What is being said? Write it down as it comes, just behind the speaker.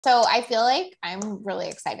So I feel like I'm really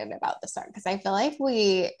excited about this one because I feel like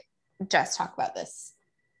we just talk about this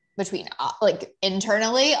between like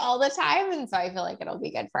internally all the time. And so I feel like it'll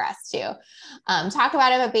be good for us to talk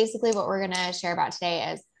about it. But basically what we're going to share about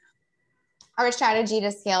today is our strategy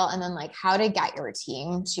to scale and then like how to get your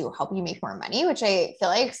team to help you make more money, which I feel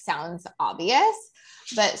like sounds obvious,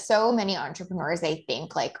 but so many entrepreneurs, I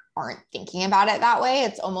think, like aren't thinking about it that way.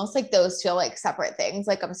 It's almost like those feel like separate things.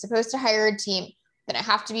 Like I'm supposed to hire a team, then I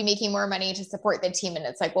have to be making more money to support the team. And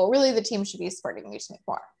it's like, well, really the team should be supporting me to make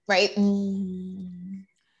more, right?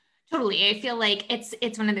 Totally. I feel like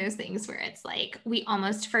it's one of those things where it's like, we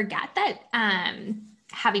almost forget that,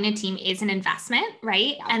 having a team is an investment,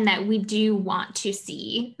 right? Yep. And that we do want to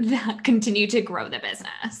see that continue to grow the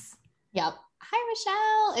business. Yep. Hi,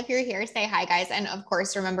 Michelle. If you're here, say hi, guys. And of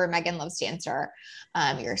course, remember, Megan loves to answer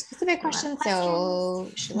your specific questions.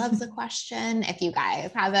 So she loves a question. If you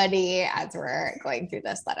guys have any as we're going through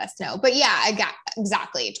this, let us know. But yeah,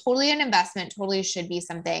 exactly. Totally an investment. Totally should be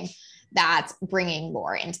something that's bringing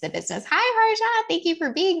more into the business. Hi, Harsha. Thank you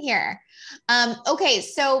for being here. Okay.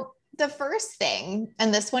 So the first thing,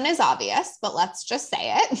 and this one is obvious, but let's just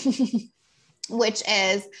say it. Which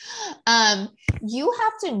is you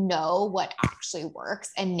have to know what actually works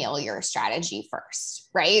and nail your strategy first,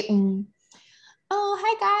 right? Oh,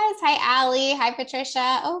 hi guys. Hi, Allie. Hi,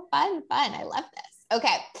 Patricia. Oh, fun. I love this.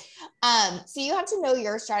 Okay. So you have to know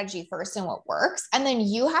your strategy first and what works, and then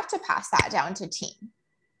you have to pass that down to team.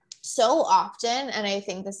 So often, and I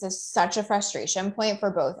think this is such a frustration point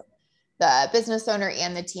for both the business owner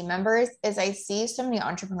and the team members, is I see so many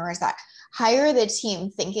entrepreneurs that hire the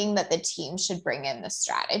team thinking that the team should bring in the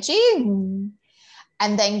strategy and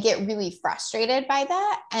then get really frustrated by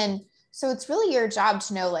that. And so it's really your job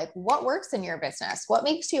to know like what works in your business, what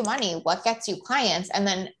makes you money, what gets you clients, and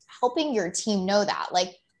then helping your team know that.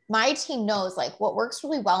 Like my team knows like what works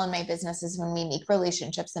really well in my business is when we make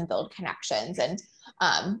relationships and build connections. And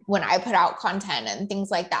when I put out content and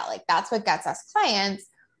things like that, like that's what gets us clients.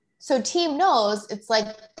 So team knows it's like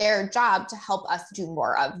their job to help us do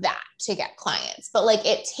more of that to get clients. But like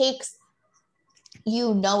it takes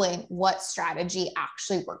you knowing what strategy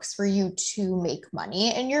actually works for you to make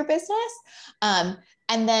money in your business.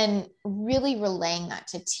 And then really relaying that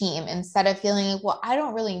to team instead of feeling like, well, I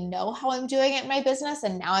don't really know how I'm doing it in my business,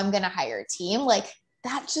 and now I'm going to hire a team. Like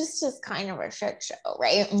that just is kind of a shit show,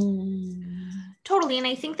 right? Totally. And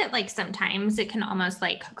I think that like sometimes it can almost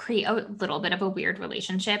like create a little bit of a weird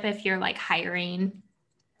relationship if you're like hiring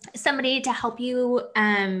somebody to help you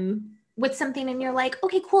with something and you're like,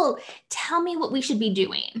 okay, cool. Tell me what we should be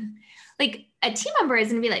doing. Like a team member is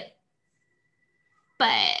going to be like,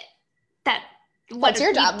 but what's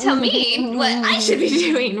your job? Tell me what I should be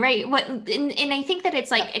doing. Right. And I think that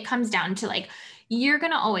it's like, it comes down to like, you're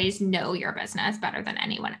going to always know your business better than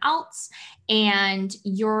anyone else. And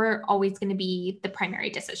you're always going to be the primary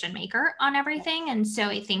decision maker on everything. And so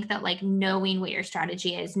I think that like knowing what your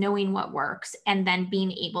strategy is, knowing what works, and then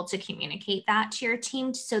being able to communicate that to your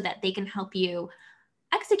team so that they can help you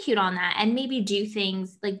execute on that and maybe do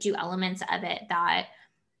things like do elements of it that,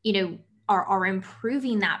 you know, are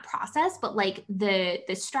improving that process. But like the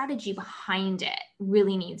strategy behind it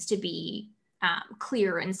really needs to be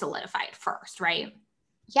clear and solidified first, right?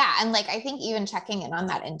 Yeah. And like, I think even checking in on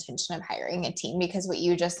that intention of hiring a team, because what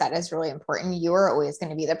you just said is really important. You are always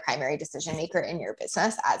going to be the primary decision maker in your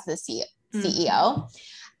business as the CEO. Mm-hmm.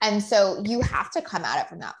 And so you have to come at it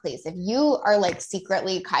from that place. If you are like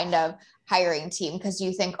secretly kind of hiring team because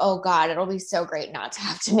you think, oh God, it'll be so great not to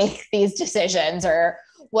have to make these decisions or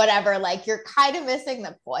whatever, like you're kind of missing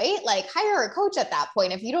the point. Like hire a coach at that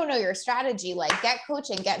point. If you don't know your strategy, like get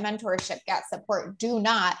coaching, get mentorship, get support. Do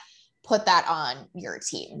not put that on your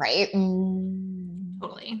team, right?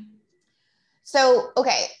 Totally. So,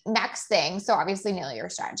 okay, next thing. So obviously nail your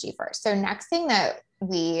strategy first. So next thing that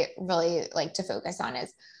we really like to focus on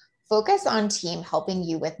is focus on team helping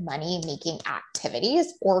you with money making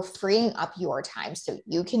activities or freeing up your time so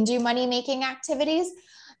you can do money making activities.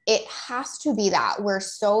 It has to be that. Where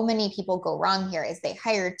so many people go wrong here is they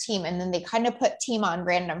hire a team and then they kind of put team on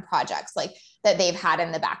random projects like that they've had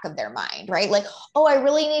in the back of their mind, right? Like, oh, I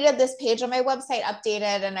really needed this page on my website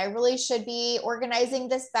updated and I really should be organizing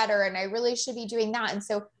this better and I really should be doing that. And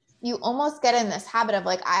so you almost get in this habit of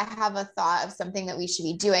like, I have a thought of something that we should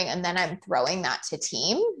be doing and then I'm throwing that to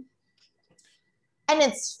team. And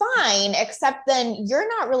it's fine, except then you're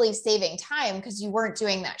not really saving time because you weren't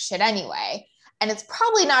doing that shit anyway. And it's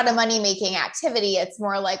probably not a money-making activity. It's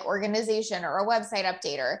more like organization or a website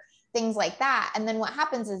update or things like that. And then what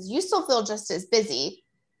happens is you still feel just as busy.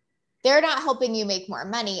 They're not helping you make more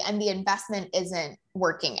money and the investment isn't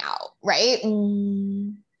working out, right?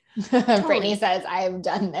 Brittany says, I've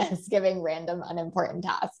done this, giving random unimportant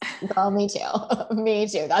tasks. Girl, me too. Me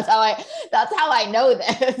too. That's how I know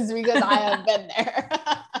this, because I have been there.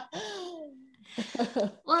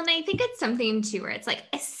 Well, and I think it's something too, where it's like,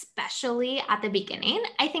 especially at the beginning,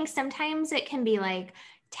 I think sometimes it can be like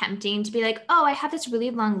tempting to be like, oh, I have this really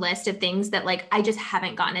long list of things that like, I just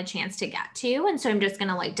haven't gotten a chance to get to. And so I'm just going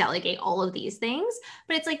to like delegate all of these things.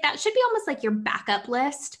 But it's like, that should be almost like your backup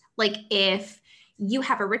list. Like if you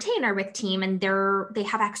have a retainer with team and they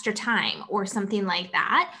have extra time or something like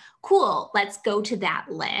that, cool, let's go to that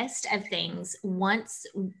list of things once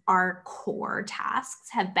our core tasks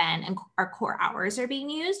have been and our core hours are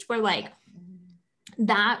being used. We're like,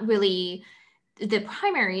 that really, the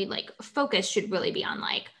primary like focus should really be on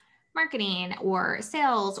like marketing or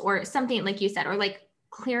sales or something like you said, or like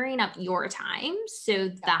clearing up your time so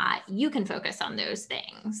that you can focus on those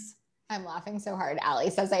things. I'm laughing so hard. Allie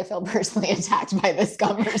says, I feel personally attacked by this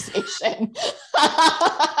conversation.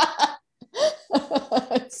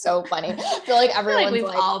 It's so funny. I feel like everyone's we've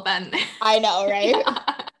all been there. I know, right? Yeah.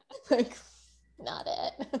 Like, not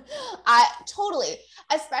it. I totally,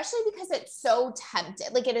 especially because it's so tempting.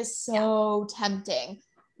 Like it is so tempting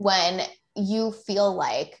when you feel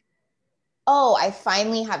like, oh, I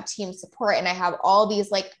finally have team support and I have all these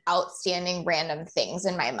like outstanding random things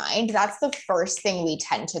in my mind. That's the first thing we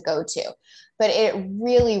tend to go to. But it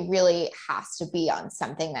really, really has to be on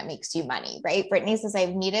something that makes you money, right? Brittany says,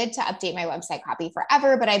 I've needed to update my website copy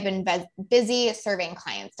forever, but I've been busy serving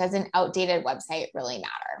clients. Does an outdated website really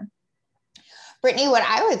matter? Brittany, what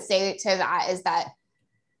I would say to that is that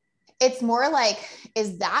it's more like,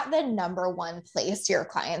 is that the number one place your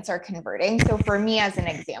clients are converting? So for me, as an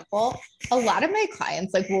example, a lot of my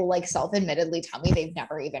clients like will like self-admittedly tell me they've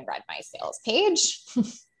never even read my sales page.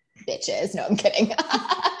 Bitches. No, I'm kidding.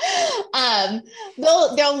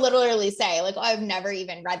 They'll literally say like, oh, I've never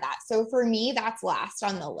even read that. So for me, that's last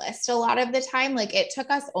on the list a lot of the time. Like it took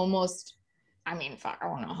us almost, I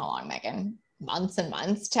don't know how long, Megan, months and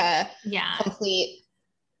months to complete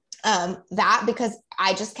that, because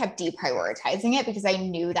I just kept deprioritizing it because I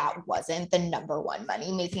knew that wasn't the number one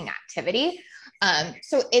money making activity.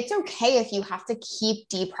 So it's okay if you have to keep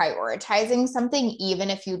deprioritizing something,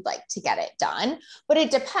 even if you'd like to get it done, but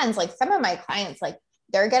it depends. Like some of my clients, like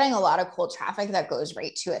they're getting a lot of cold traffic that goes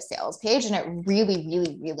right to a sales page. And it really,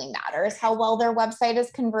 really, really matters how well their website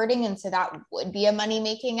is converting. And so that would be a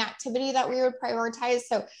money-making activity that we would prioritize.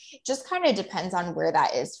 So it just kind of depends on where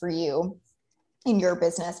that is for you in your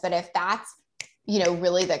business. But if that's,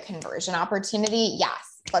 really the conversion opportunity,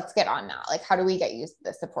 yes, let's get on that. Like, how do we get you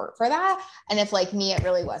the support for that? And if like me, it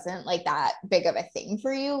really wasn't like that big of a thing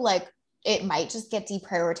for you, like it might just get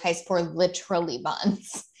deprioritized for literally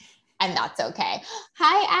months. And that's okay.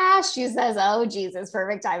 Hi, Ash. She says, oh, Jesus,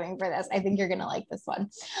 perfect timing for this. I think you're going to like this one.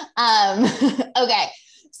 Okay.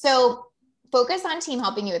 So focus on team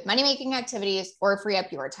helping you with money-making activities or free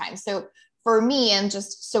up your time. So for me, and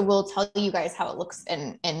just so we'll tell you guys how it looks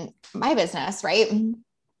in my business, right,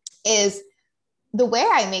 is the way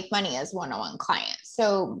I make money is one-on-one clients.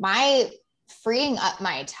 So my freeing up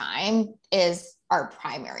my time is our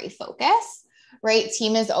primary focus, right?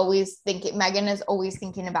 Team is always thinking, Megan is always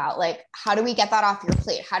thinking about like, how do we get that off your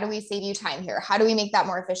plate? How do we save you time here? How do we make that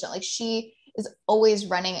more efficient? Like she is always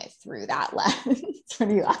running it through that lens. What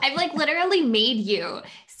do you laugh? I've like literally made you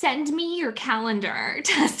send me your calendar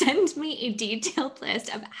to send me a detailed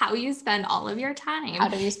list of how you spend all of your time. How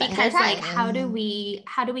do you spend your time? Like, how do we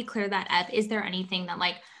clear that up? Is there anything that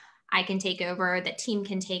like I can take over, that team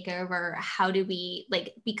can take over? How do we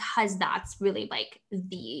like, because that's really like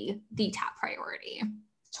the top priority.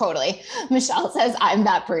 Totally. Michelle says, I'm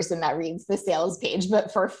that person that reads the sales page,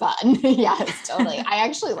 but for fun. Yes, totally. I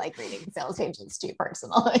actually like reading sales pages too,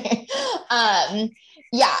 personally.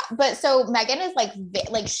 Yeah. But so Megan is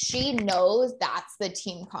like, she knows that's the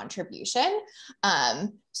team contribution.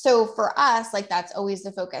 So for us, like, that's always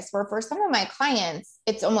the focus. For some of my clients,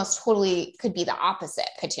 it's almost totally could be the opposite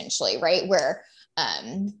potentially, right? Where,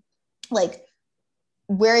 like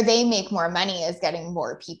where they make more money is getting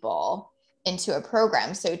more people into a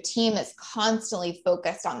program. So team is constantly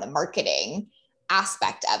focused on the marketing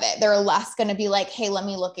aspect of it. They're less going to be like, hey, let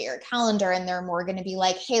me look at your calendar. And they're more going to be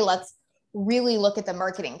like, hey, let's really look at the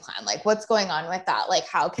marketing plan. Like what's going on with that? Like,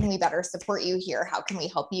 how can we better support you here? How can we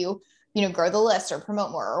help you, grow the list or promote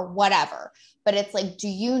more or whatever? But it's like, do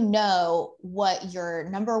you know what your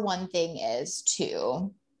number one thing is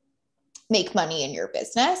to make money in your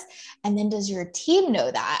business? And then does your team know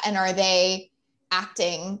that? And are they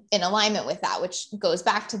acting in alignment with that, which goes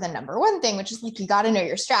back to the number one thing, which is like, you got to know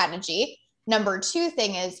your strategy. number two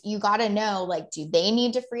thing is you got to know, like, do they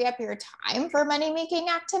need to free up your time for money-making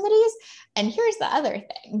activities? And here's the other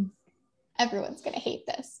thing. Everyone's going to hate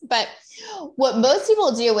this, but what most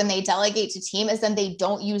people do when they delegate to team is then they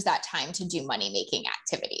don't use that time to do money-making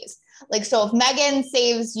activities. Like, so if Megan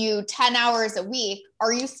saves you 10 hours a week,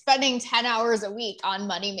 are you spending 10 hours a week on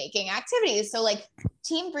money-making activities? So like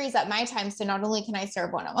team frees up my time. So not only can I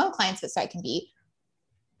serve one-on-one clients, but so I can be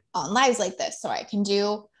on lives like this. So I can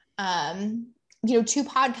do, 2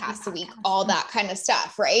 podcasts a week, all that kind of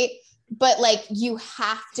stuff. Right. But like, you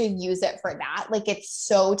have to use it for that. Like, it's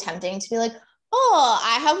so tempting to be like, oh,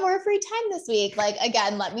 I have more free time this week. Like,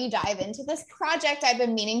 again, let me dive into this project I've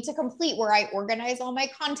been meaning to complete where I organize all my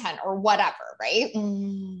content or whatever. Right.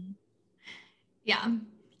 Yeah.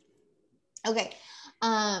 Okay.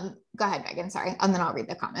 Go ahead, Megan. Sorry. And then I'll read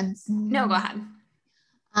the comments. No, go ahead.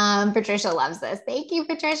 Patricia loves this. Thank you,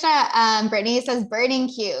 Patricia. Brittany says, burning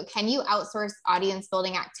queue. Can you outsource audience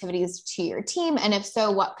building activities to your team? And if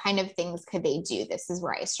so, what kind of things could they do? This is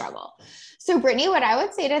where I struggle. So Brittany, what I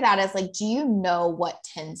would say to that is like, do you know what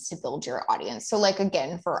tends to build your audience? So like,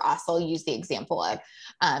 again, for us, I'll use the example of,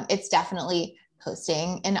 it's definitely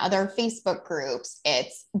posting in other Facebook groups.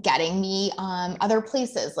 It's getting me other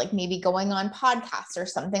places, like maybe going on podcasts or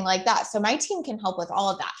something like that. So my team can help with all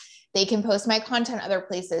of that. They can post my content other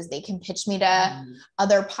places. They can pitch me to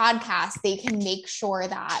other podcasts. They can make sure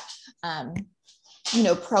that,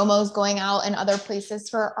 promos going out in other places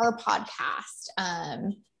for our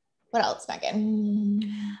podcast. What else, Megan?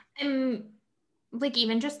 Like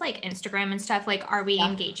even just like Instagram and stuff, like, are we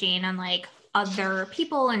engaging on like other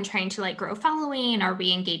people and trying to like grow following? Are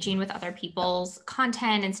we engaging with other people's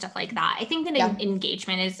content and stuff like that? I think that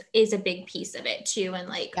engagement is a big piece of it too. And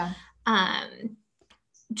like, I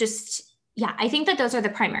think that those are the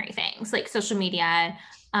primary things, like social media,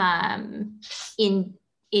 on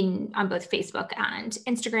both Facebook and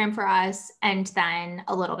Instagram for us. And then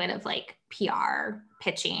a little bit of like PR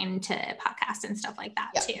pitching to podcasts and stuff like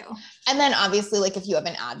that too. And then obviously, like if you have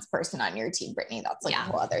an ads person on your team, Brittany, that's like a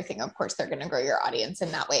whole other thing. Of course, they're going to grow your audience in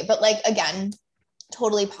that way. But like, again,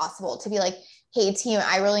 totally possible to be like, hey team,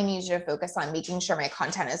 I really need you to focus on making sure my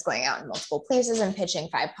content is going out in multiple places and pitching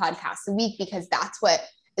 5 podcasts a week, because that's what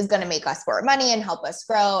is going to make us more money and help us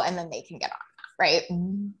grow. And then they can get on that. Right.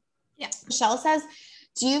 Yeah. Michelle says,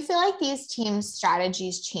 do you feel like these team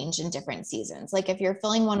strategies change in different seasons? Like if you're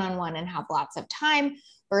filling one-on-one and have lots of time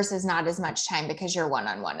versus not as much time because your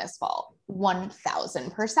one-on-one is full?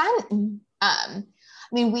 1000%. I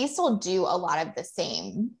mean, we still do a lot of the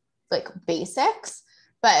same like basics,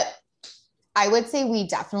 but I would say we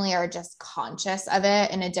definitely are just conscious of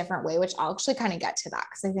it in a different way, which I'll actually kind of get to that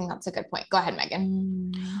because I think that's a good point. Go ahead,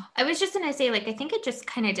 Megan. I was just going to say, like, I think it just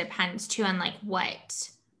kind of depends too on like what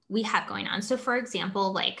we have going on. So for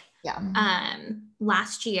example, like,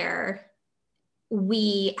 last year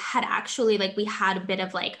we had actually like, we had a bit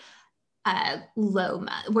of like low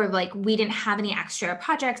month where like we didn't have any extra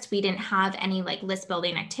projects. We didn't have any like list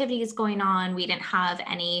building activities going on. We didn't have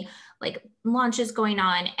any like launches going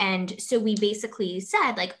on. And so we basically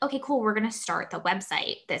said like, okay, cool, we're going to start the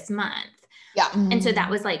website this month. Yeah. And so that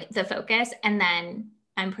was like the focus. And then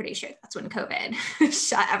I'm pretty sure that's when COVID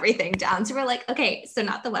shut everything down. So we're like, okay, so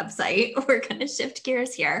not the website, we're going to shift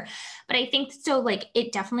gears here. But I think so like,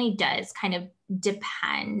 it definitely does kind of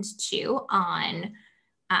depend too on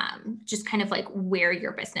just kind of like where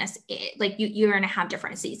your business is. Like you're going to have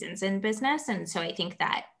different seasons in business. And so I think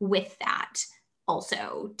that with that,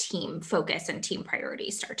 also team focus and team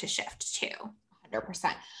priorities start to shift too.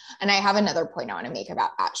 100%. And I have another point I want to make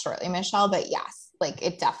about that shortly, Michelle, but yes, like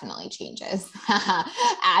it definitely changes.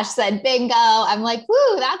 Ash said, bingo. I'm like,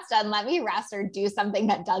 woo, that's done. Let me rest or do something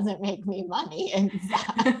that doesn't make me money.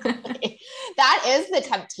 Exactly. That is the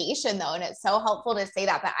temptation though. And it's so helpful to say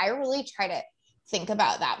that, but I really try to think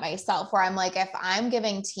about that myself where I'm like, if I'm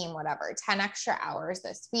giving team, whatever, 10 extra hours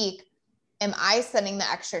this week, am I spending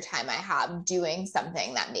the extra time I have doing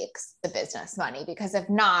something that makes the business money? Because if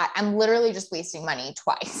not, I'm literally just wasting money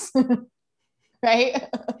twice. Right.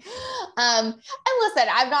 And listen,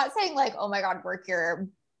 I'm not saying like, oh my God, work your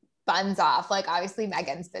buns off. Like obviously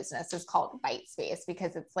Megan's business is called white space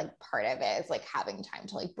because it's like part of it is like having time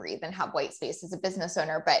to like breathe and have white space as a business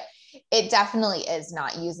owner, but it definitely is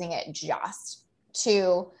not using it just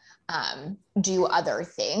to do other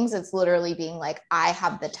things. It's literally being like, I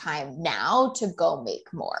have the time now to go make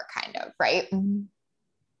more kind of, right?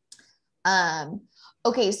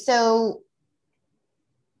 Okay. So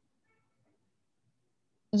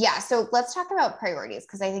yeah. So let's talk about priorities.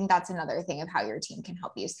 Cause I think that's another thing of how your team can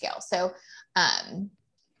help you scale. So, and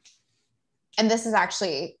this is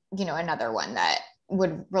actually, another one that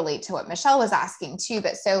would relate to what Michelle was asking too.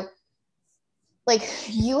 But so like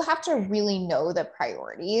you have to really know the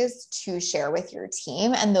priorities to share with your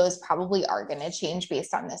team. And those probably are going to change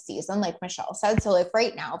based on the season, like Michelle said. So like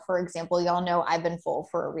right now, for example, y'all know I've been full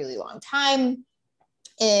for a really long time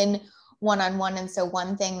in one-on-one. And so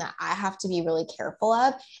one thing that I have to be really careful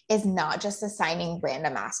of is not just assigning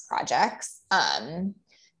random ass projects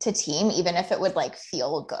to team, even if it would like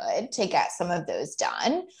feel good to get some of those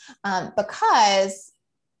done, because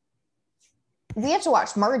we have to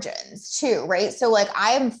watch margins too, right? So like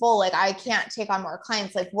I am full, like I can't take on more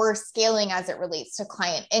clients. Like we're scaling as it relates to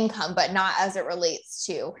client income, but not as it relates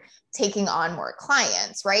to taking on more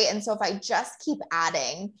clients, right? And so if I just keep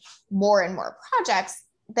adding more and more projects,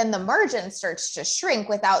 then the margin starts to shrink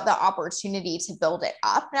without the opportunity to build it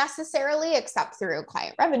up necessarily, except through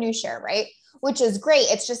client revenue share, right? Which is great.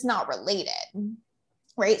 It's just not related,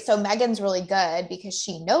 right? So Megan's really good because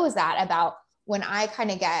she knows that about when I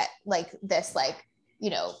kind of get like this, like,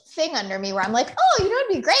 you know, thing under me where I'm like, oh, you know,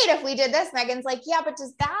 it'd be great if we did this. Megan's like, yeah, but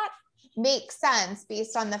does that make sense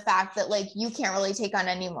based on the fact that like, you can't really take on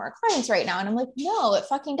any more clients right now? And I'm like, no, it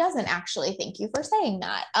fucking doesn't actually. Thank you for saying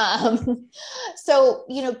that. So,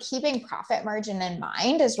 you know, keeping profit margin in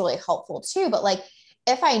mind is really helpful too. But like,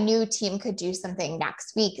 if I knew team could do something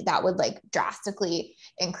next week that would like drastically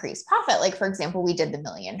increase profit, like for example, we did the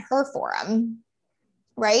Million Her Forum,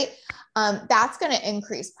 right? That's going to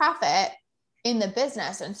increase profit in the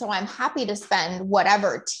business. And so I'm happy to spend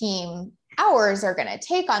whatever team hours are going to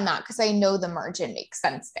take on that because I know the margin makes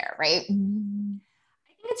sense there, right? I think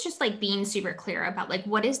it's just like being super clear about like,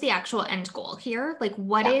 what is the actual end goal here? Like,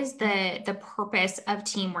 what is the purpose of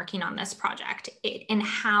team working on this project? And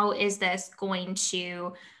how is this going to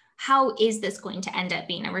end up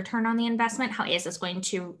being a return on the investment? How is this going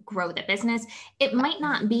to grow the business? It might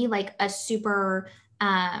not be like a super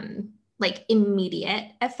like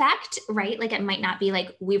immediate effect, right? Like it might not be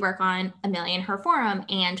like we work on a Million Her Forum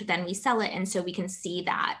and then we sell it. And so we can see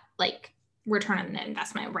that like return on the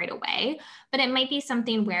investment right away. But it might be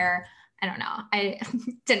something where, I don't know, I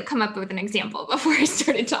didn't come up with an example before I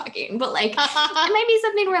started talking, but like it might be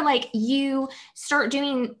something where like you start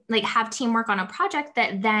doing, like have teamwork on a project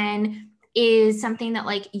that then is something that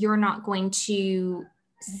like you're not going to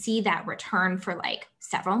see that return for like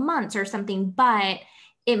several months or something, but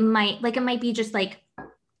it might be just like,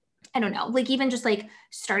 I don't know, like even just like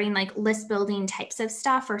starting like list building types of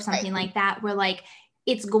stuff or something like that, where like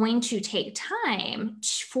it's going to take time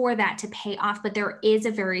for that to pay off, but there is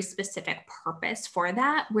a very specific purpose for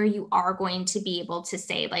that where you are going to be able to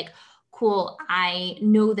say like, cool, I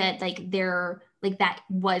know that like they're like that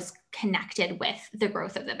was connected with the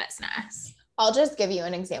growth of the business. I'll just give you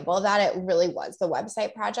an example of that. It really was the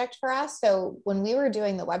website project for us. So when we were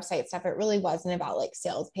doing the website stuff, it really wasn't about like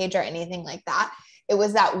sales page or anything like that. It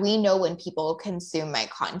was that we know when people consume my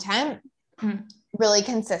content really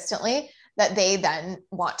consistently, that they then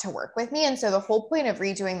want to work with me. And so the whole point of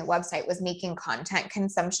redoing the website was making content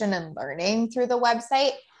consumption and learning through the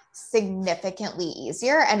website significantly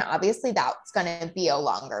easier. And obviously that's going to be a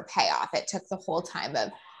longer payoff. It took the whole time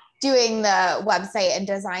of doing the website and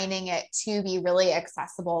designing it to be really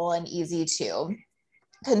accessible and easy to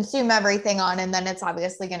consume everything on. And then it's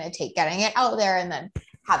obviously going to take getting it out there and then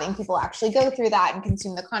having people actually go through that and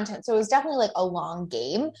consume the content. So it was definitely like a long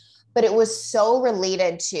game, but it was so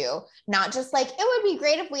related to not just like, it would be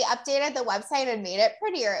great if we updated the website and made it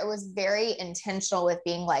prettier. It was very intentional with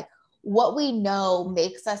being like, what we know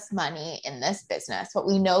makes us money in this business, what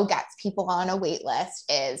we know gets people on a wait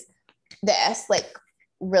list is this, like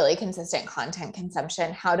really consistent content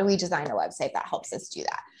consumption. How do we design a website that helps us do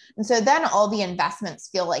that? And so then all the investments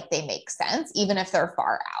feel like they make sense, even if they're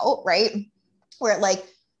far out, right? Where it like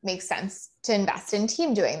makes sense to invest in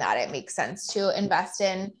team doing that. It makes sense to invest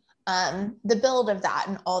in the build of that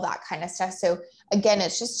and all that kind of stuff. So again,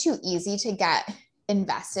 it's just too easy to get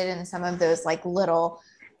invested in some of those like little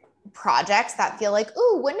projects that feel like,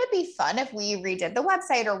 ooh, wouldn't it be fun if we redid the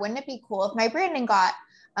website? Or wouldn't it be cool if my branding got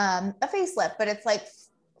a facelift? But it's like,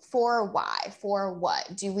 for why? For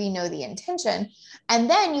what? Do we know the intention? And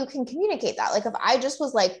then you can communicate that. Like if I just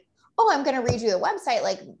was like, oh, I'm going to redo the website,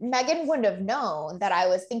 like Megan wouldn't have known that I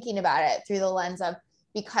was thinking about it through the lens of,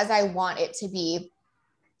 because I want it to be,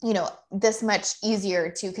 you know, this much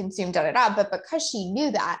easier to consume, But because she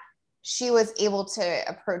knew that, she was able to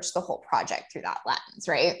approach the whole project through that lens,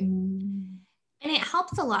 right? And it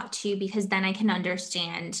helps a lot too, because then I can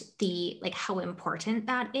understand the, like how important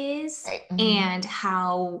that is and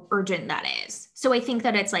how urgent that is. So I think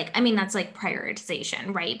that it's like, I mean, that's like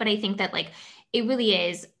prioritization, right? But I think that like, it really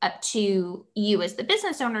is up to you as the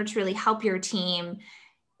business owner to really help your team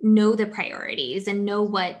know the priorities and know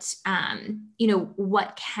what,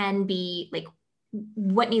 what can be like,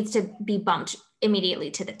 what needs to be bumped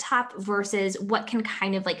immediately to the top versus what can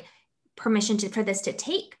kind of like permission for this to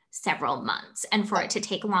take several months and for it to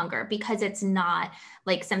take longer, because it's not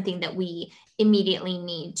like something that we immediately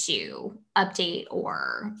need to update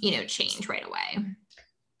or, change right away.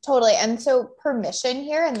 Totally. And so permission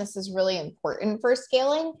here, and this is really important for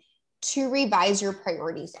scaling, to revise your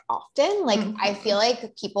priorities often. Like I feel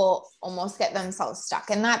like people almost get themselves stuck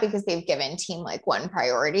in that because they've given team like one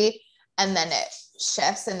priority and then it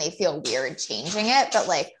shifts and they feel weird changing it. But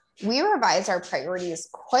like we revise our priorities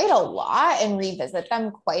quite a lot and revisit them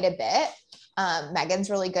quite a bit. Megan's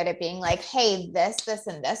really good at being like, hey, this,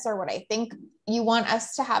 and this are what I think you want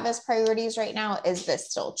us to have as priorities right now. Is this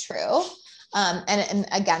still true? And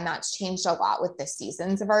again, that's changed a lot with the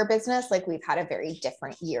seasons of our business. Like we've had a very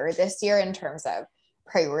different year this year in terms of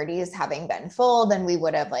priorities having been full than we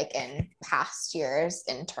would have like in past years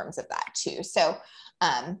in terms of that too. So,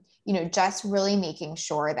 just really making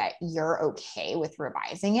sure that you're okay with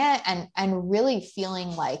revising it and really feeling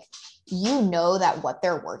like, that what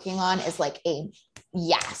they're working on is like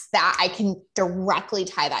yes, that I can directly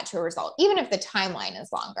tie that to a result, even if the timeline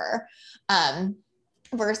is longer.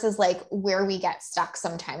 Versus like where we get stuck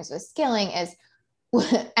sometimes with scaling is,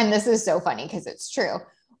 and this is so funny because it's true.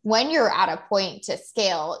 When you're at a point to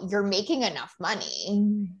scale, you're making enough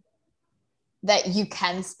money that you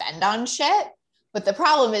can spend on shit. But the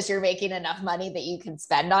problem is you're making enough money that you can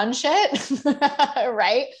spend on shit,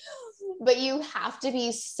 right? But you have to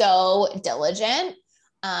be so diligent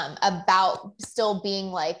about still being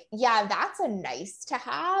like, yeah, that's a nice to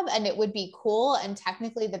have and it would be cool. And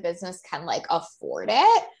technically the business can like afford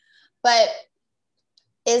it, but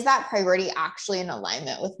is that priority actually in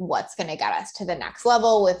alignment with what's going to get us to the next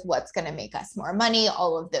level, with what's going to make us more money,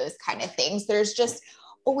 all of those kind of things. There's just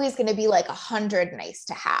always going to be like 100 nice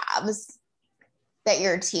to haves that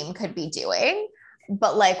your team could be doing,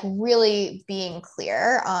 but like really being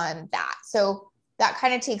clear on that. So that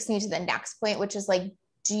kind of takes me to the next point, which is like,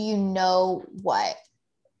 do you know what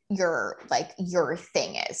your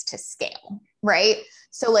thing is to scale, right?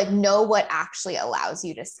 So like know what actually allows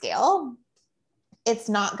you to scale. It's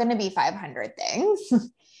not going to be 500 things.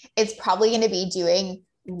 It's probably going to be doing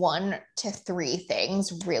 1 to 3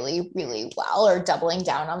 things really, really well, or doubling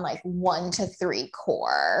down on like 1 to 3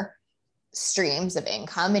 core streams of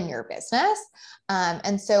income in your business.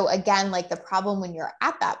 And so again, like the problem when you're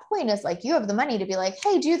at that point is like, you have the money to be like,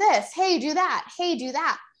 hey, do this, hey, do that, hey, do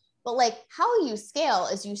that. But like how you scale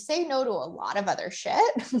is you say no to a lot of other shit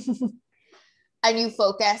and you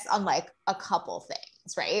focus on like a couple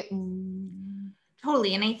things, right?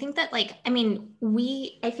 Totally. And I think that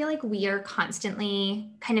I feel like we are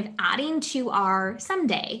constantly kind of adding to our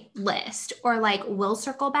someday list, or like, we'll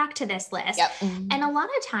circle back to this list. Yep. And a lot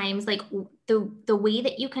of times, like the way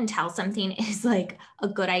that you can tell something is like a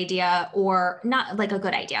good idea, or not like a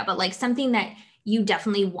good idea, but like something that you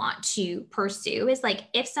definitely want to pursue is like,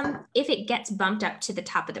 if it gets bumped up to the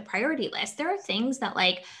top of the priority list, there are things that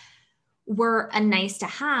like were a nice to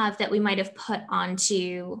have that we might have put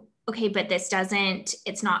onto, okay, but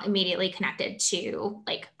it's not immediately connected to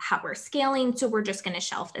like how we're scaling. So we're just going to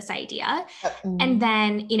shelf this idea. And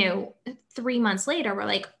then, 3 months later, we're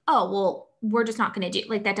like, oh, well, we're just not going to do,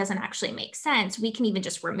 like, that doesn't actually make sense. We can even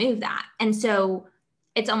just remove that. And so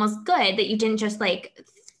it's almost good that you didn't just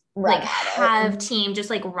have team just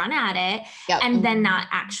like run at it and then not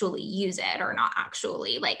actually use it, or not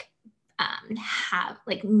actually like have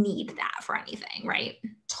like need that for anything, right?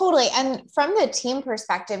 Totally. And from the team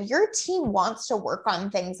perspective, your team wants to work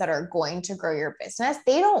on things that are going to grow your business.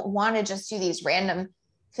 They don't want to just do these random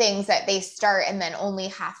things that they start and then only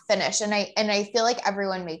half finish. And I feel like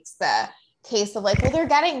everyone makes the case of like, well, they're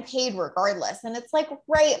getting paid regardless. And it's like,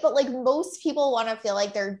 right. But like most people want to feel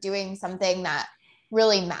like they're doing something that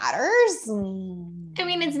really matters. I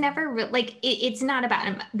mean, it's never like, it's not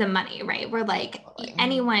about the money, right? We're like,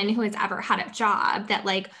 anyone who has ever had a job that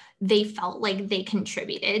like they felt like they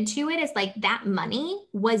contributed to it is like, that money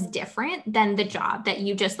was different than the job that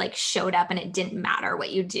you just like showed up and it didn't matter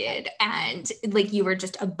what you did. And like, you were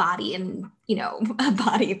just a body and, a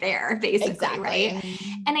body there basically. Exactly. Right.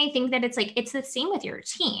 And I think that it's like, it's the same with your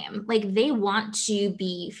team. Like they want to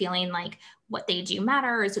be feeling like what they do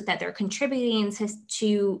matters, that they're contributing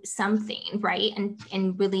to something, right?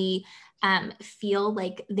 And really feel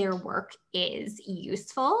like their work is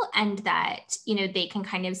useful, and that, they can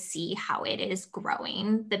kind of see how it is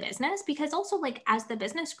growing the business, because also like as the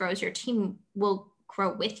business grows, your team will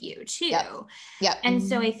grow with you too. Yep. And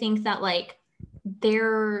so I think that like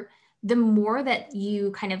the more that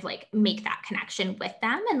you kind of like make that connection with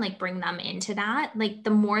them and like bring them into that, like the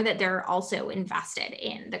more that they're also invested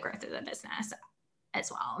in the growth of the business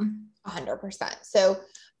as well. 100%. So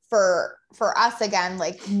for us, again,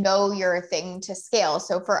 like know your thing to scale.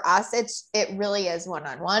 So for us, it really is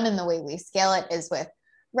one-on-one. And the way we scale it is with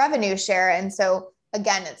revenue share. And so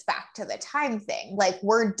again, it's back to the time thing. Like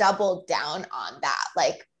we're doubled down on that.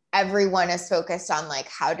 Like everyone is focused on like,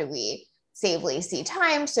 how do we save Lacey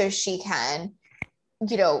time so she can,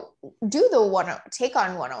 you know, take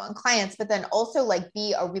on one-on-one clients, but then also like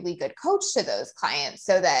be a really good coach to those clients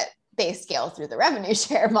so that they scale through the revenue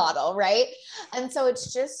share model, right? And so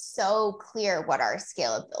it's just so clear what our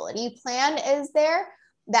scalability plan is there,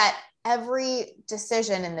 that every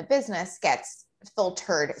decision in the business gets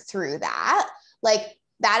filtered through that. Like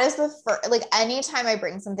that is the first, like anytime I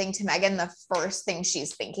bring something to Megan, the first thing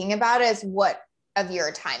she's thinking about is what of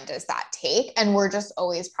your time does that take? And we're just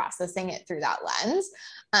always processing it through that lens.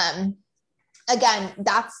 Again,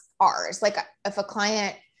 that's ours. Like if a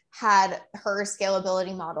client had her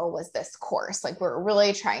scalability model was this course, like we're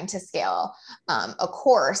really trying to scale a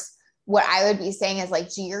course, what I would be saying is like,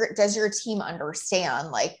 does your team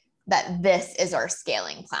understand like that this is our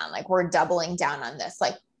scaling plan? Like we're doubling down on this.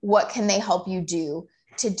 Like what can they help you do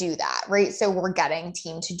to do that? Right. So we're getting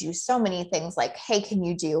team to do so many things like, hey, can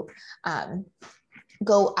you do,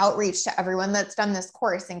 go outreach to everyone that's done this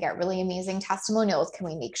course and get really amazing testimonials? Can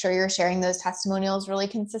we make sure you're sharing those testimonials really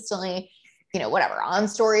consistently, you know, whatever, on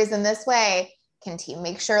stories in this way? Can team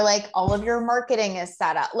make sure like all of your marketing is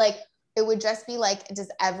set up? Like it would just be like, does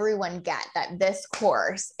everyone get that this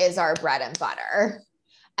course is our bread and butter?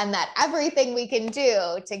 And that everything we can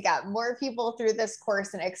do to get more people through this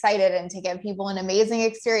course and excited and to give people an amazing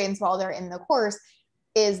experience while they're in the course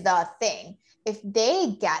is the thing. If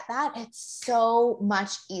they get that, it's so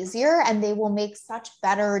much easier and they will make such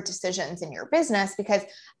better decisions in your business because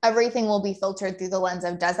everything will be filtered through the lens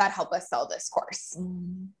of, does that help us sell this course?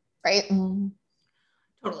 Right?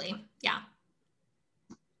 Totally. Yeah.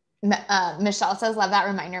 Michelle says, love that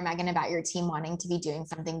reminder, Megan, about your team wanting to be doing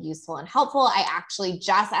something useful and helpful. I actually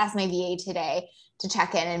just asked my VA today to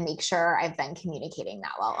check in and make sure I've been communicating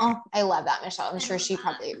that well. Oh, I love that, Michelle. I'm sure she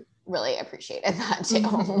probably really appreciated that too.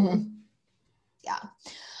 Mm-hmm. Yeah.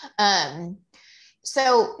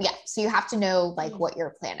 So you have to know like what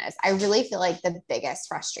your plan is. I really feel like the biggest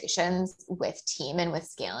frustrations with team and with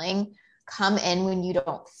scaling come in when you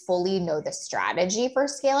don't fully know the strategy for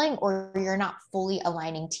scaling, or you're not fully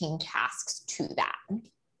aligning team tasks to that,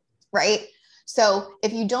 right? So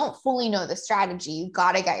if you don't fully know the strategy, you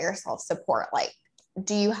got to get yourself support. Like,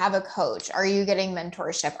 do you have a coach? Are you getting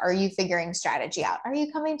mentorship? Are you figuring strategy out? Are you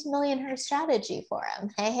coming to Million Her Strategy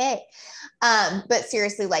Forum? Hey. But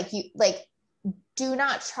seriously, do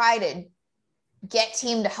not try to get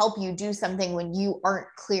team to help you do something when you aren't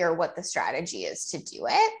clear what the strategy is to do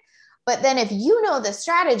it. But then if you know the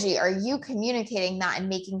strategy, are you communicating that and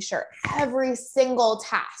making sure every single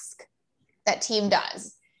task that team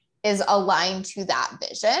does is aligned to that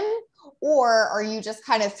vision? Or are you just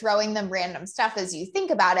kind of throwing them random stuff as you think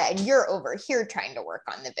about it and you're over here trying to work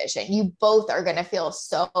on the vision? You both are going to feel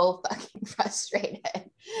so fucking frustrated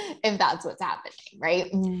if that's what's happening,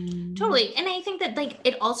 right? Totally. And I think that like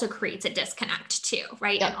it also creates a disconnect too,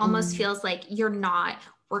 right? Yep. It almost feels like you're not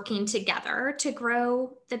working together to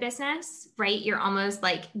grow the business, right? You're almost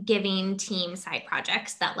like giving team side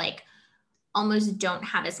projects that like almost don't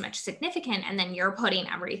have as much significance. And then you're putting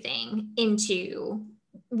everything into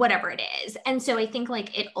whatever it is. And so I think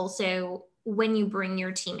like it also, when you bring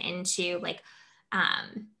your team into like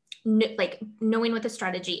knowing what the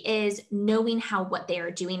strategy is, knowing how what they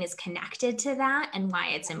are doing is connected to that and why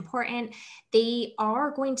it's important, they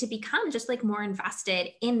are going to become just like more invested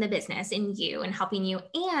in the business, in you and helping you.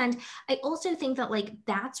 And I also think that like,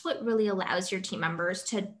 that's what really allows your team members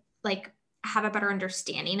to like have a better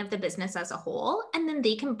understanding of the business as a whole. And then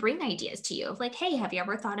they can bring ideas to you of like, hey, have you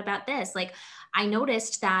ever thought about this? Like, I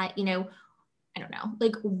noticed that, you know, I don't know,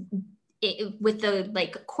 like with the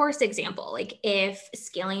like course example, like if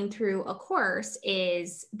scaling through a course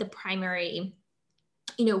is the primary,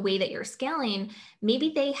 you know, way that you're scaling,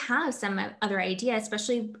 maybe they have some other idea,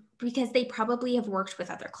 especially because they probably have worked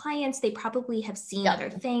with other clients. They probably have seen other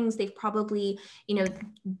things. They've probably, you know,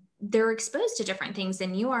 they're exposed to different things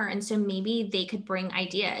than you are. And so maybe they could bring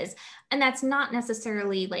ideas, and that's not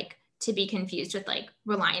necessarily like to be confused with like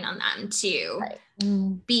relying on them to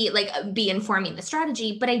be informing the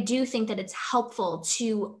strategy. But I do think that it's helpful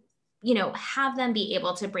to, you know, have them be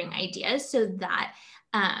able to bring ideas so that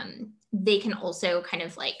they can also kind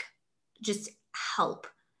of like just help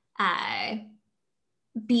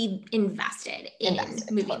be invested in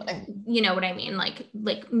moving, totally. You know what I mean? Like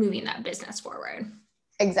moving that business forward.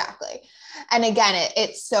 Exactly. And again,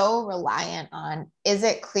 it's so reliant on, is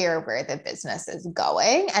it clear where the business is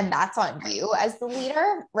going? And that's on you as the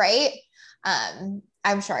leader, right?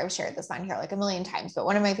 I'm sure I've shared this on here like a million times, but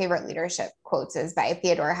one of my favorite leadership quotes is by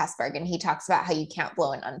Theodore Hesberg. And he talks about how you can't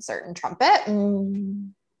blow an uncertain trumpet.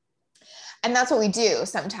 And that's what we do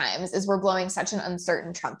sometimes, is we're blowing such an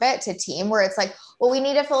uncertain trumpet to team where it's like, well, we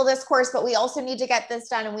need to fill this course, but we also need to get this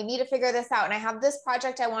done and we need to figure this out. And I have this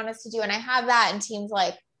project I want us to do and I have that. And team's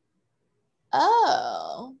like,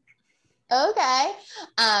 oh, okay.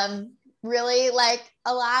 Really like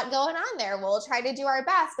a lot going on there. We'll try to do our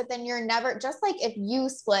best, but then you're never, just like if you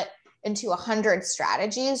split into 100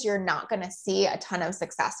 strategies, you're not going to see a ton of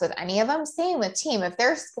success with any of them. Same with team. If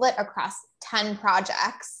they're split across 10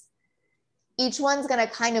 projects, each one's going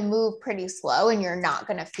to kind of move pretty slow and you're not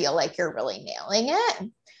going to feel like you're really nailing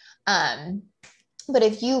it. But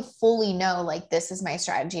if you fully know, like, this is my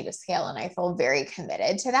strategy to scale and I feel very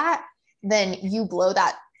committed to that, then you blow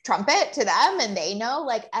that trumpet to them and they know,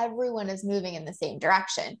 like, everyone is moving in the same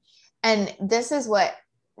direction. And this is what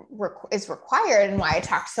is required and why I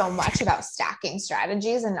talk so much about stacking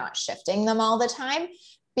strategies and not shifting them all the time.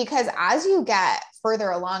 Because as you get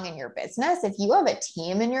further along in your business, if you have a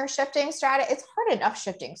team and you're shifting strategy, it's hard enough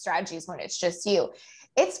shifting strategies when it's just you.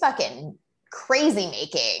 It's fucking crazy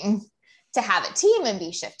making to have a team and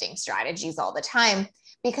be shifting strategies all the time,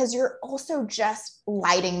 because you're also just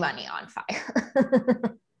lighting money on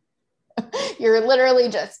fire. You're literally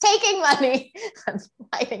just taking money and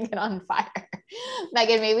lighting it on fire.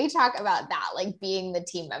 Megan, maybe talk about that, like being the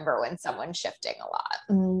team member when someone's shifting a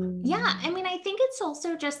lot. Yeah. I mean, I think it's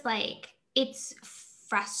also just like, it's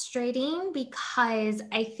frustrating because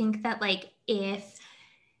I think that, like, if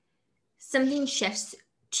something shifts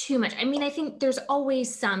too much, I mean, I think there's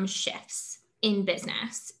always some shifts in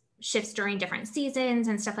business, shifts during different seasons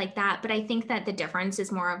and stuff like that. But I think that the difference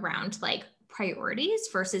is more around like priorities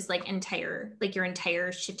versus like your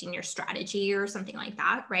entire shifting your strategy or something like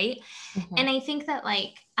that. Right. Mm-hmm. And I think that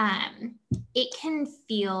like, it can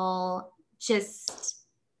feel just,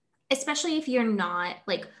 especially if you're not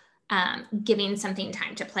like, giving something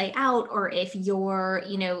time to play out, or if you're,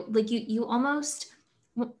 like you almost,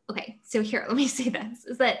 okay, so here, let me say this,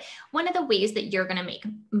 is that one of the ways that you're going to make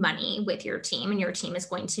money with your team, and your team is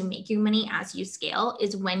going to make you money as you scale,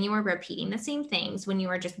 is when you are repeating the same things, when you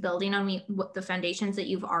are just building on the foundations that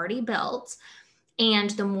you've already built. And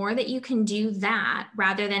the more that you can do that,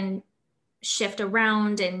 rather than shift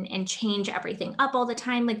around and change everything up all the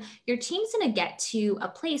time, like, your team's going to get to a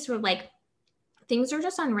place where like things are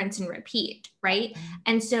just on rinse and repeat, right?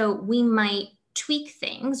 And so we might tweak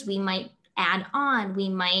things, we might add on, we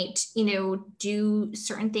might, do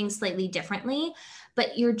certain things slightly differently,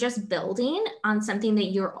 but you're just building on something that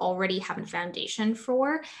you're already having foundation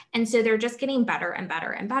for. And so they're just getting better and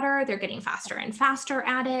better and better. They're getting faster and faster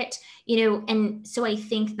at it, and so I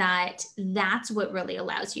think that that's what really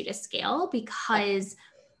allows you to scale, because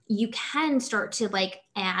you can start to like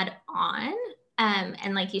add on,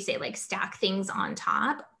 and like you say, like stack things on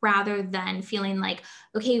top, rather than feeling like,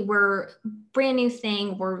 okay, we're brand new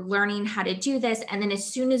thing, we're learning how to do this. And then as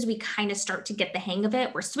soon as we kind of start to get the hang of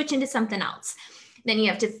it, we're switching to something else. Then you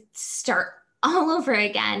have to start all over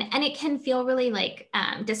again. And it can feel really like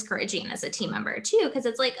discouraging as a team member too, because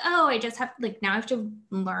it's like, oh, I just have like, now I have to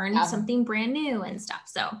learn something brand new and stuff.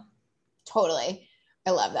 So totally. I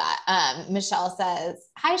love that. Michelle says,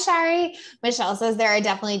 hi, Shari. Michelle says, there are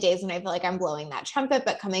definitely days when I feel like I'm blowing that trumpet,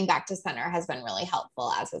 but coming back to center has been really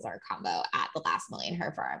helpful, as is our combo at the last million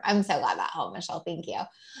her firm. I'm so glad that helped, Michelle. Thank you.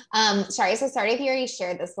 Shari, so sorry if you already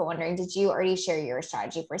shared this, but wondering, did you already share your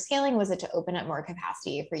strategy for scaling? Was it to open up more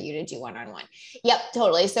capacity for you to do one-on-one? Yep,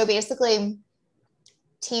 totally. So basically,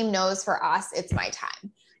 team knows for us, it's my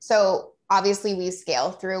time. So obviously we scale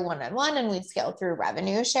through one-on-one and we scale through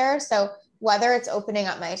revenue share. So whether it's opening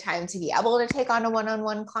up my time to be able to take on a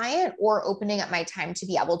one-on-one client, or opening up my time to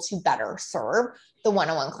be able to better serve the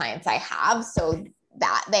one-on-one clients I have, so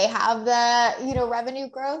that they have the, revenue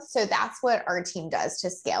growth. So that's what our team does to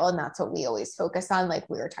scale. And that's what we always focus on. Like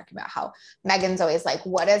we were talking about how Megan's always like,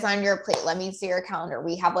 what is on your plate? Let me see your calendar.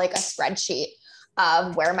 We have like a spreadsheet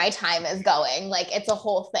of where my time is going. Like it's a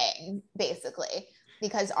whole thing basically,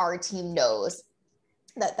 because our team knows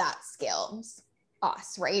that scales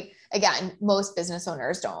us, right? Again, most business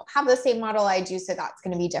owners don't have the same model I do. So that's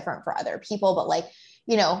going to be different for other people. But like,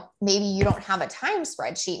 maybe you don't have a time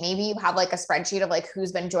spreadsheet. Maybe you have like a spreadsheet of like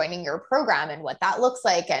who's been joining your program and what that looks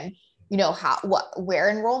like. And,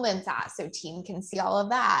 where enrollment's at. So team can see all of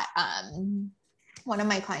that. one of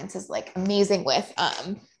my clients is like amazing with,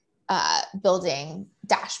 building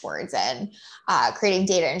dashboards and creating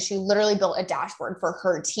data. And she literally built a dashboard for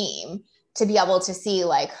her team to be able to see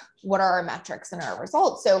like, what are our metrics and our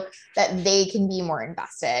results so that they can be more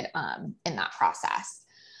invested in that process.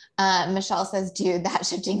 Michelle says, dude, that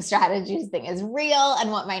shifting strategies thing is real.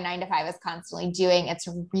 And what my 9 to 5 is constantly doing, it's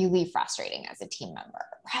really frustrating as a team member,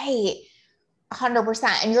 right?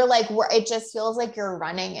 100%. And you're like, it just feels like you're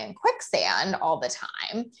running in quicksand all the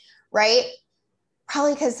time, right?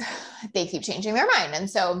 Probably because they keep changing their mind. And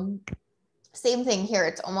so same thing here.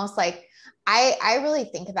 It's almost like, I really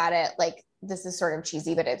think about it like, this is sort of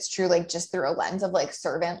cheesy, but it's true, like just through a lens of like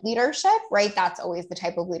servant leadership, right? That's always the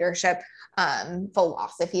type of leadership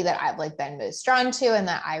philosophy that I've like been most drawn to and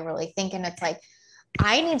that I really think. And it's like,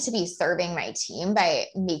 I need to be serving my team by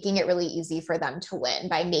making it really easy for them to win,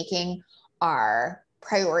 by making our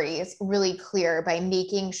priorities really clear, by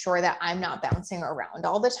making sure that I'm not bouncing around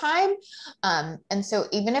all the time. And so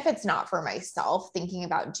even if it's not for myself, thinking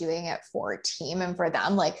about doing it for a team and for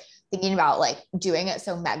them, like thinking about like doing it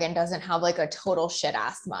so Megan doesn't have like a total shit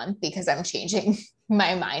ass month because I'm changing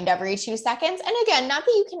my mind every 2 seconds. And again, not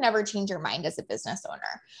that you can never change your mind as a business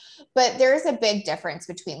owner, but there's a big difference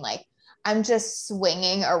between like, I'm just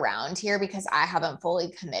swinging around here because I haven't fully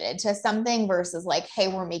committed to something versus like, hey,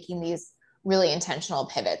 we're making these really intentional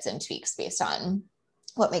pivots and tweaks based on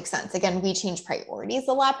what makes sense. Again, we change priorities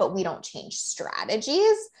a lot, but we don't change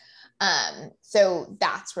strategies. So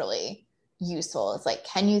that's really useful. It's like,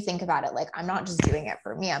 can you think about it? Like, I'm not just doing it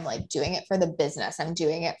for me. I'm like doing it for the business. I'm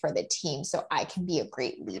doing it for the team so I can be a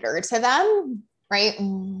great leader to them. Right.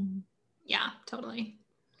 Yeah, totally.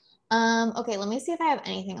 Okay. Let me see if I have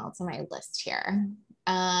anything else on my list here.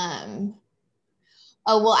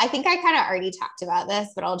 Oh, well, I think I kind of already talked about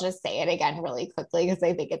this, but I'll just say it again really quickly because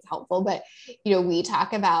I think it's helpful. But, you know, we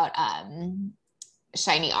talk about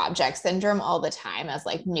shiny object syndrome all the time as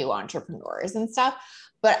like new entrepreneurs and stuff.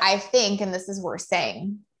 But I think, and this is worth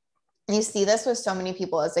saying, you see this with so many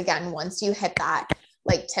people is again, once you hit that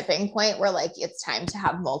like tipping point where like it's time to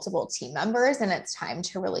have multiple team members and it's time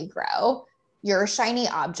to really grow, your shiny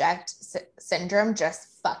object syndrome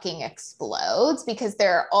just fucking explodes because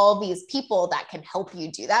there are all these people that can help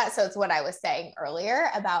you do that. So it's what I was saying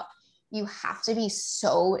earlier about you have to be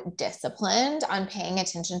so disciplined on paying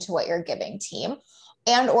attention to what you're giving team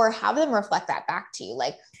and or have them reflect that back to you.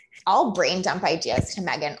 Like I'll brain dump ideas to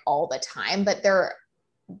Megan all the time, but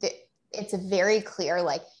it's very clear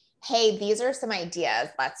like, hey, these are some ideas.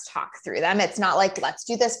 Let's talk through them. It's not like, let's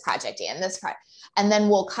do this project and this project. And then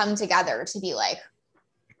we'll come together to be like,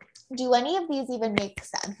 do any of these even make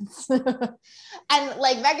sense? And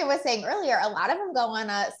like Megan was saying earlier, a lot of them go on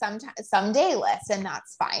a someday list and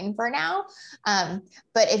that's fine for now.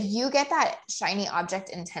 But if you get that shiny object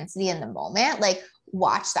intensity in the moment, like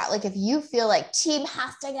watch that. Like if you feel like team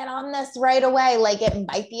has to get on this right away, like it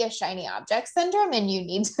might be a shiny object syndrome and you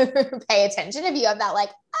need to pay attention if you have that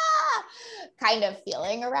like, kind of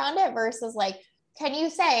feeling around it versus like, can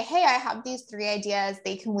you say, hey, I have these 3 ideas.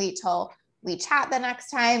 They can wait till we chat the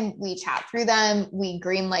next time, we chat through them, we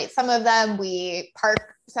greenlight some of them, we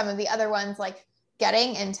park some of the other ones, like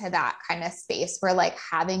getting into that kind of space where like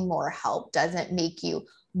having more help doesn't make you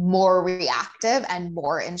more reactive and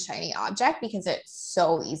more in shiny object because it's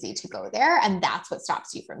so easy to go there. And that's what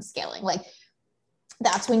stops you from scaling. Like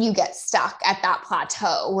that's when you get stuck at that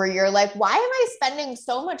plateau where you're like, why am I spending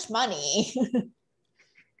so much money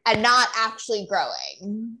and not actually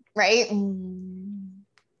growing? Right.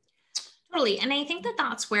 Totally. And I think that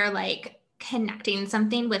that's where like connecting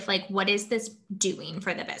something with like, what is this doing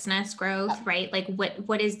for the business growth, right? Like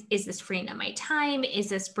what is this freeing up my time? Is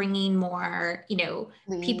this bringing more,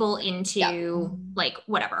 people into like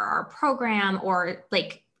whatever our program or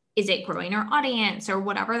like, is it growing our audience or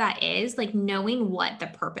whatever that is, like knowing what the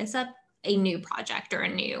purpose of a new project or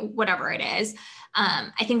a new, whatever it is.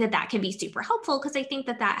 I think that can be super helpful because I think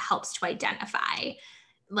that helps to identify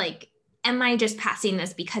like, am I just passing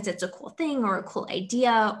this because it's a cool thing or a cool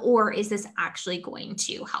idea, or is this actually going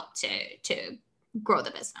to help to grow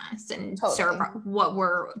the business and serve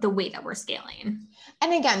the way that we're scaling?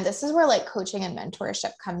 And again, this is where like coaching and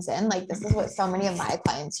mentorship comes in. Like this is what so many of my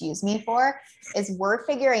clients use me for is we're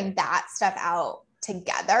figuring that stuff out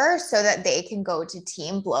together so that they can go to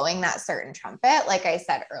team blowing that certain trumpet, like I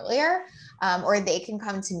said earlier, or they can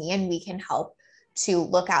come to me and we can help to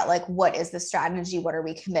look at like, what is the strategy? What are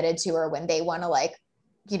we committed to? Or when they want to like,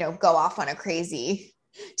 go off on a crazy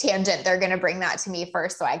tangent, they're going to bring that to me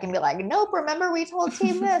first. So I can be like, nope, remember we told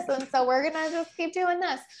team this. And so we're going to just keep doing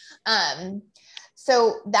this.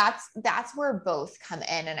 So that's where both come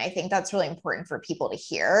in. And I think that's really important for people to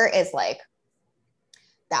hear is like,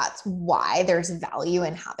 that's why there's value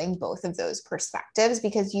in having both of those perspectives,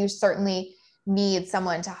 because you certainly need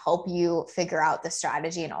someone to help you figure out the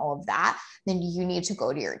strategy and all of that. Then you need to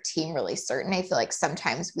go to your team really certain. I feel like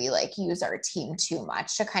sometimes we like use our team too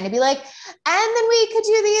much to kind of be like, and then we could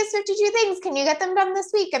do these 52 things. Can you get them done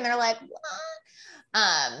this week? And they're like,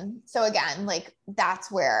 what? So again, like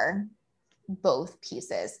that's where both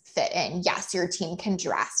pieces fit in. Yes, your team can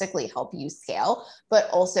drastically help you scale, but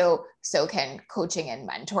also so can coaching and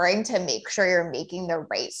mentoring to make sure you're making the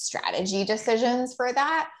right strategy decisions for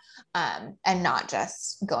that. And not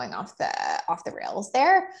just going off the rails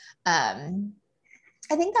there. I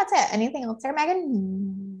think that's it. Anything else there,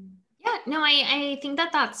 Megan? Yeah, no, I think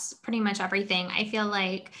that that's pretty much everything. I feel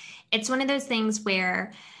like it's one of those things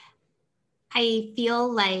where I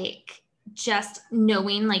feel like just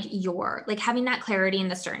knowing like having that clarity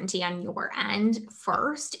and the certainty on your end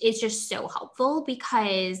first is just so helpful,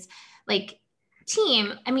 because like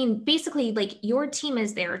team, I mean, basically like your team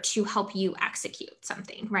is there to help you execute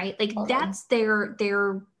something, right? Like that's their,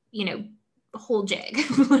 whole jig.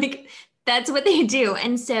 Like that's what they do.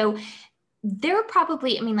 And so they're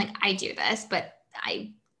probably, I mean, like I do this, but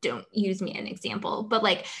I don't use me an example, but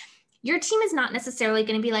like your team is not necessarily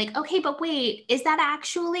going to be like, okay, but wait, is that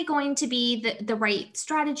actually going to be the right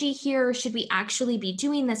strategy here? Should we actually be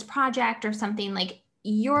doing this project or something? Like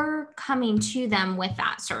you're coming to them with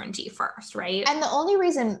that certainty first, right? And the only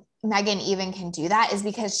reason Megan even can do that is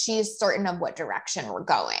because she's certain of what direction we're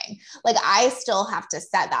going. Like I still have to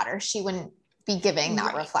set that, or she wouldn't be giving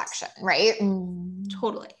that reflection, right?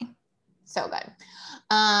 Totally. So good.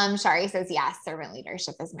 Shari says, yes, servant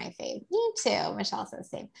leadership is my fave. Me too. Michelle says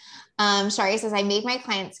same. Shari says, I make my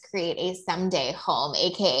clients create a someday home,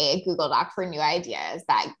 AKA a Google Doc for new ideas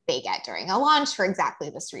that they get during a launch for exactly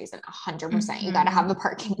this reason. 100%. You got to have a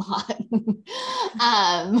parking lot.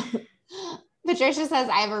 Patricia says,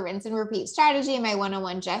 I have a rinse and repeat strategy in my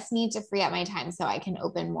one-on-one, just need to free up my time so I can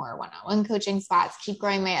open more one-on-one coaching spots, keep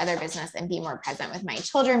growing my other business, and be more present with my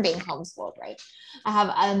children being homeschooled, right? I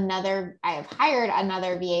have hired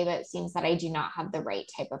another VA, but it seems that I do not have the right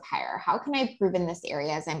type of hire. How can I improve in this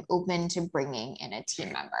area as I'm open to bringing in a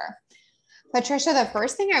team member? Patricia, the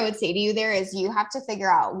first thing I would say to you there is you have to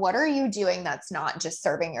figure out, what are you doing that's not just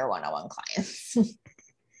serving your one-on-one clients?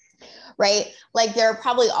 Right? Like there are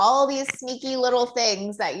probably all these sneaky little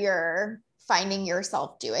things that you're finding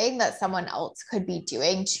yourself doing that someone else could be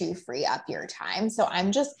doing to free up your time. So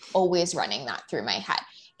I'm just always running that through my head.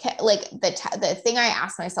 Like the thing I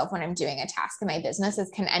ask myself when I'm doing a task in my business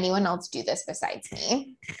is, can anyone else do this besides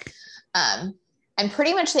me? And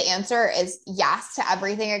pretty much the answer is yes to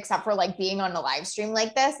everything except for like being on a live stream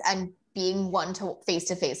like this and being one to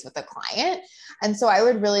face with a client. And so I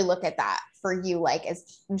would really look at that for you. Like,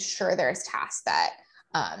 I'm sure there's tasks that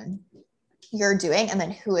you're doing, and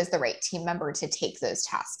then who is the right team member to take those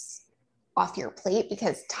tasks off your plate,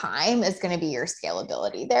 because time is going to be your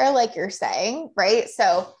scalability there, like you're saying, right?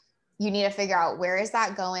 So you need to figure out, where is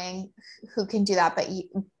that going? Who can do that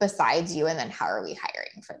besides you? And then how are we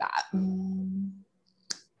hiring for that?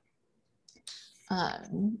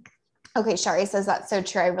 Okay, Shari says, that's so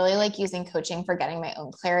true. I really like using coaching for getting my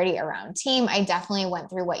own clarity around team. I definitely went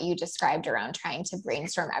through what you described around trying to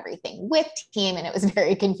brainstorm everything with team, and it was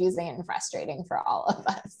very confusing and frustrating for all of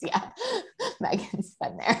us. Yeah, Megan's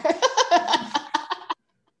been there.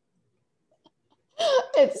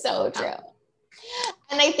 It's so true.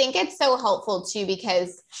 And I think it's so helpful too,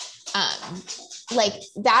 because like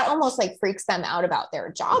that almost like freaks them out about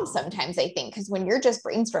their job sometimes, I think, because when you're just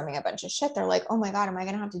brainstorming a bunch of shit, they're like, oh my God, am I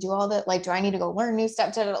going to have to do all that? Like, do I need to go learn new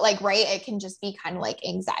stuff to like, right? It can just be kind of like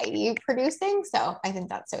anxiety producing. So I think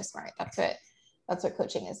that's so smart. That's what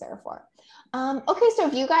coaching is there for. Okay. So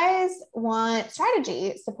if you guys want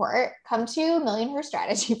strategy support, come to Million Her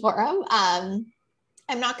Strategy Forum.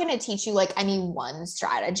 I'm not going to teach you like any one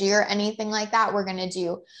strategy or anything like that. We're going to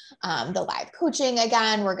do the live coaching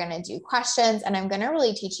again. We're going to do questions, and I'm going to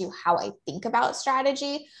really teach you how I think about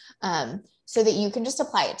strategy so that you can just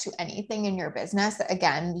apply it to anything in your business.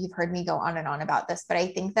 Again, you've heard me go on and on about this, but I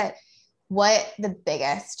think that what the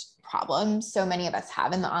biggest problem so many of us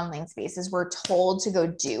have in the online space is we're told to go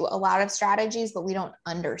do a lot of strategies, but we don't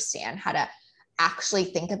understand how to actually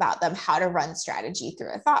think about them, how to run strategy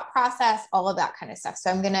through a thought process, all of that kind of stuff. So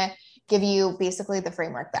I'm going to give you basically the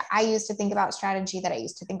framework that I use to think about strategy, that I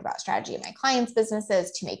use to think about strategy in my clients'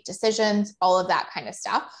 businesses, to make decisions, all of that kind of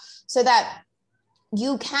stuff, so that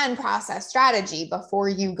you can process strategy before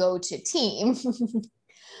you go to team,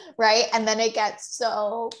 right? And then it gets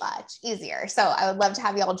so much easier. So I would love to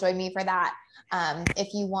have you all join me for that.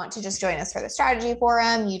 If you want to just join us for the strategy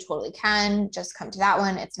forum, you totally can just come to that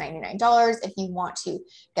one. It's $99. If you want to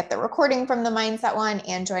get the recording from the mindset one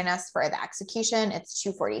and join us for the execution, it's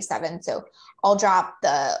 $247. So I'll drop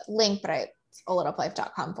the link, but it's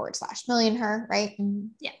alituplife.com/millionher, right?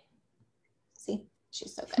 Yeah. See,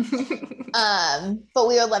 she's so good. But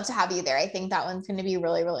we would love to have you there. I think that one's going to be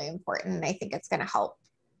really, really important. And I think it's going to help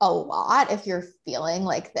a lot if you're feeling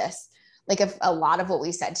like this, like if a lot of what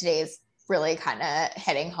we said today is really kind of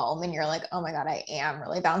hitting home and you're like, oh my God, I am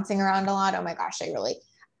really bouncing around a lot. Oh my gosh,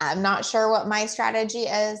 I'm not sure what my strategy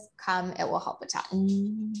is. It will help a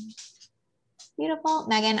ton. Beautiful.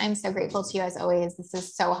 Megan, I'm so grateful to you as always. This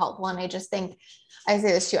is so helpful. And I just think, I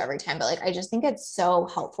say this to you every time, but like, I just think it's so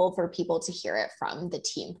helpful for people to hear it from the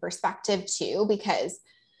team perspective too, because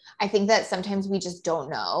I think that sometimes we just don't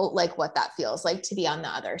know like what that feels like to be on the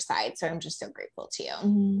other side. So I'm just so grateful to you.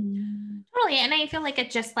 Totally. And I feel like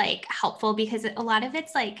it's just like helpful because a lot of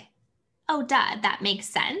it's like, oh, duh, that makes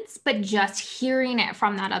sense. But just hearing it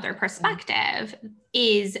from that other perspective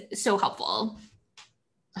is so helpful.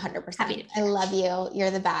 100%. I love you.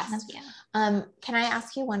 You're the best. Love you. Can I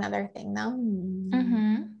ask you one other thing though?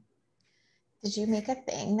 Mm-hmm. Did you make a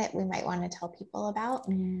thing that we might want to tell people about?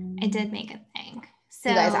 I did make a thing. So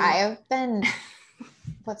you guys, I have been,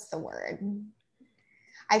 what's the word?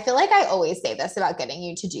 I feel like I always say this about getting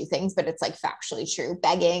you to do things, but it's like factually true.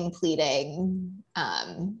 Begging, pleading,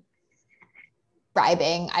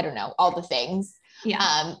 bribing, I don't know, all the things.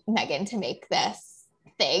 Yeah. Megan, to make this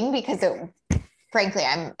thing because frankly,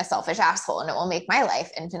 I'm a selfish asshole and it will make my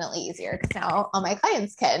life infinitely easier because now all my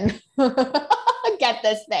clients can get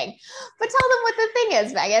this thing. But tell them what the thing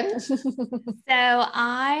is, Megan. So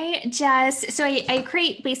I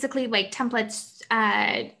create basically like templates,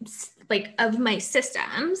 like of my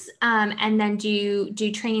systems, and then do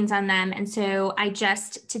trainings on them. And so I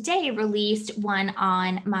just today released one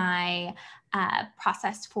on my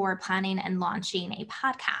process for planning and launching a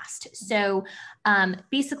podcast. So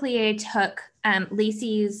basically I took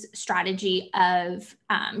Lacey's strategy of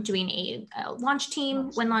doing a launch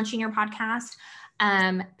team when launching your podcast,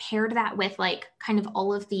 paired that with like kind of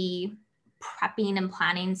all of the prepping and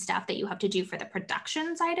planning stuff that you have to do for the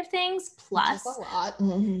production side of things, plus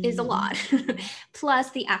is a lot, plus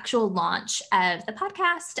the actual launch of the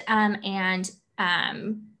podcast, and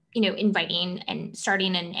inviting and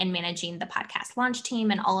starting and managing the podcast launch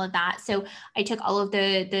team and all of that. So I took all of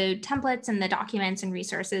the templates and the documents and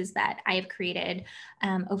resources that I have created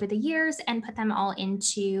over the years and put them all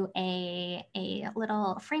into a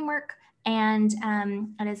little framework. And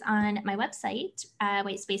it is on my website,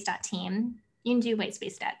 whitespace.team. You can do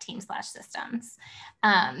whitespace.team/systems.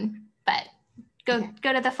 But go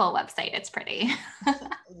to the full website. It's pretty.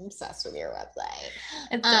 I'm obsessed with your website.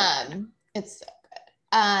 It's so good.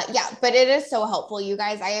 Yeah, but it is so helpful, you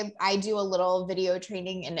guys. I do a little video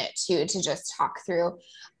training in it too, to just talk through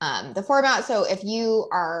the format. So if you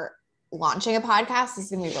are launching a podcast, this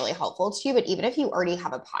is going to be really helpful to you. But even if you already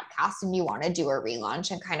have a podcast and you want to do a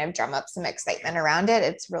relaunch and kind of drum up some excitement around it,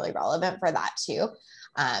 it's really relevant for that too.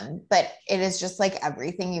 But it is just like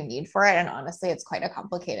everything you need for it. And honestly, it's quite not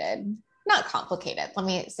complicated. Let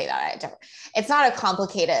me say that. It's not a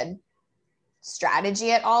complicated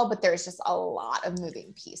strategy at all, but there's just a lot of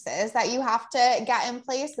moving pieces that you have to get in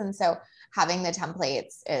place. And so having the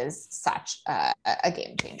templates is such a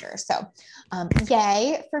game changer. So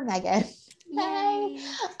yay for Megan. Yay.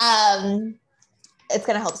 It's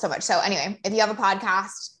going to help so much. So anyway, if you have a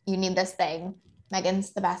podcast, you need this thing.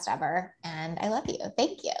 Megan's the best ever. And I love you.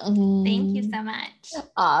 Thank you. Thank you so much.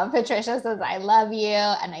 Patricia says, I love you.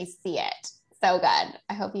 And I see it. So good.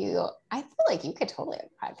 I feel like you could totally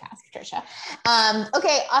have a podcast, Patricia.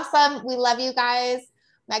 Okay. Awesome. We love you guys.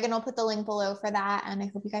 Megan will put the link below for that. And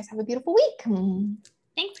I hope you guys have a beautiful week.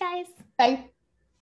 Thanks, guys. Bye.